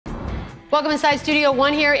Welcome inside Studio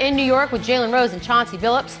 1 here in New York with Jalen Rose and Chauncey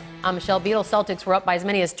Billups. I'm Michelle Beadle. Celtics were up by as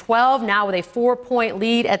many as 12, now with a 4-point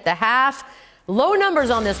lead at the half. Low numbers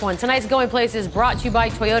on this one. Tonight's Going Places brought to you by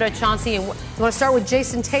Toyota. Chauncey, and you want to start with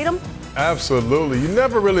Jason Tatum? Absolutely. You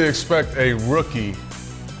never really expect a rookie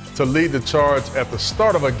to lead the charge at the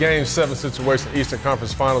start of a Game 7 situation, Eastern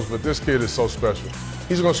Conference Finals, but this kid is so special.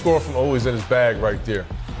 He's going to score from always in his bag right there.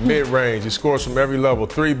 Mid-range, he scores from every level,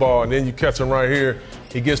 3-ball, and then you catch him right here.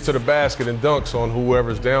 He gets to the basket and dunks on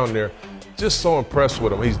whoever's down there. Just so impressed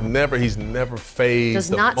with him. He's never phased.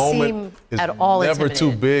 Does not seem at all never intimidated.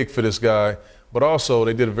 too big for this guy. But also,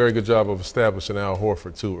 they did a very good job of establishing Al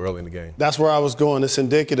Horford, too, early in the game. That's where I was going. It's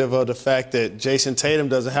indicative of the fact that Jason Tatum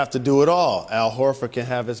doesn't have to do it all. Al Horford can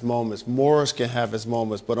have his moments. Morris can have his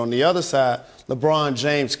moments. But on the other side, LeBron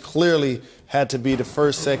James clearly had to be the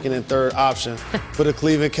first, second, and third option for the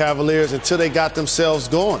Cleveland Cavaliers until they got themselves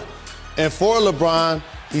going. And for LeBron,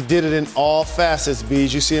 he did it in all facets,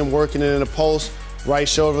 Bees. You see him working it in the post. Right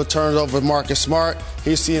shoulder turns over Marcus Smart.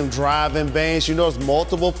 You see him driving Baines. You notice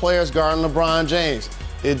multiple players guarding LeBron James.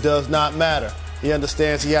 It does not matter. He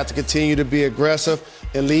understands he has to continue to be aggressive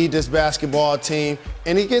and lead this basketball team.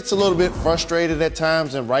 And he gets a little bit frustrated at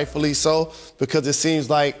times, and rightfully so, because it seems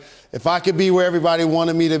like if I could be where everybody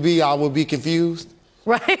wanted me to be, I would be confused.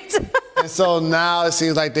 Right. And so now it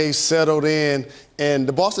seems like they've settled in, and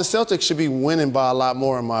the Boston Celtics should be winning by a lot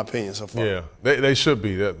more, in my opinion, so far. Yeah, they should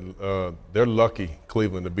be. They're lucky,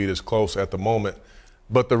 Cleveland, to be this close at the moment.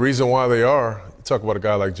 But the reason why they are, you talk about a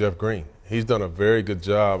guy like Jeff Green. He's done a very good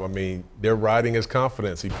job. I mean, they're riding his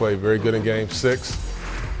confidence. He played very good in Game 6,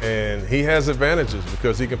 and he has advantages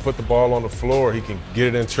because he can put the ball on the floor. He can get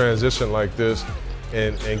it in transition like this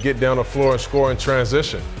and get down the floor and score in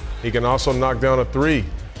transition. He can also knock down a three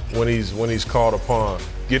when he's called upon.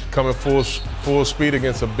 Coming full speed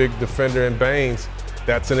against a big defender in Baines.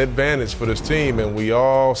 That's an advantage for this team. And we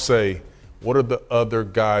all say, what are the other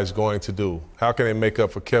guys going to do? How can they make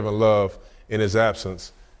up for Kevin Love in his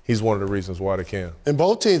absence? He's one of the reasons why they can. And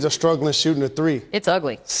both teams are struggling shooting a three. It's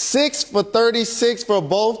ugly. 6 for 36 for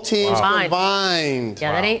both teams combined.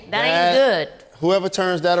 Yeah, that ain't good. Whoever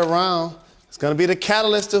turns that around, it's going to be the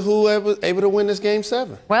catalyst to whoever's able to win this Game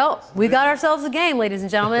 7. Well, we got ourselves a game, ladies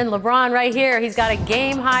and gentlemen. LeBron right here. He's got a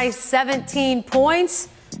game-high 17 points.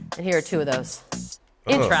 And here are 2 of those.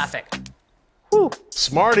 In traffic. Whew.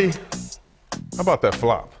 Smarty. How about that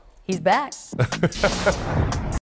flop? He's back.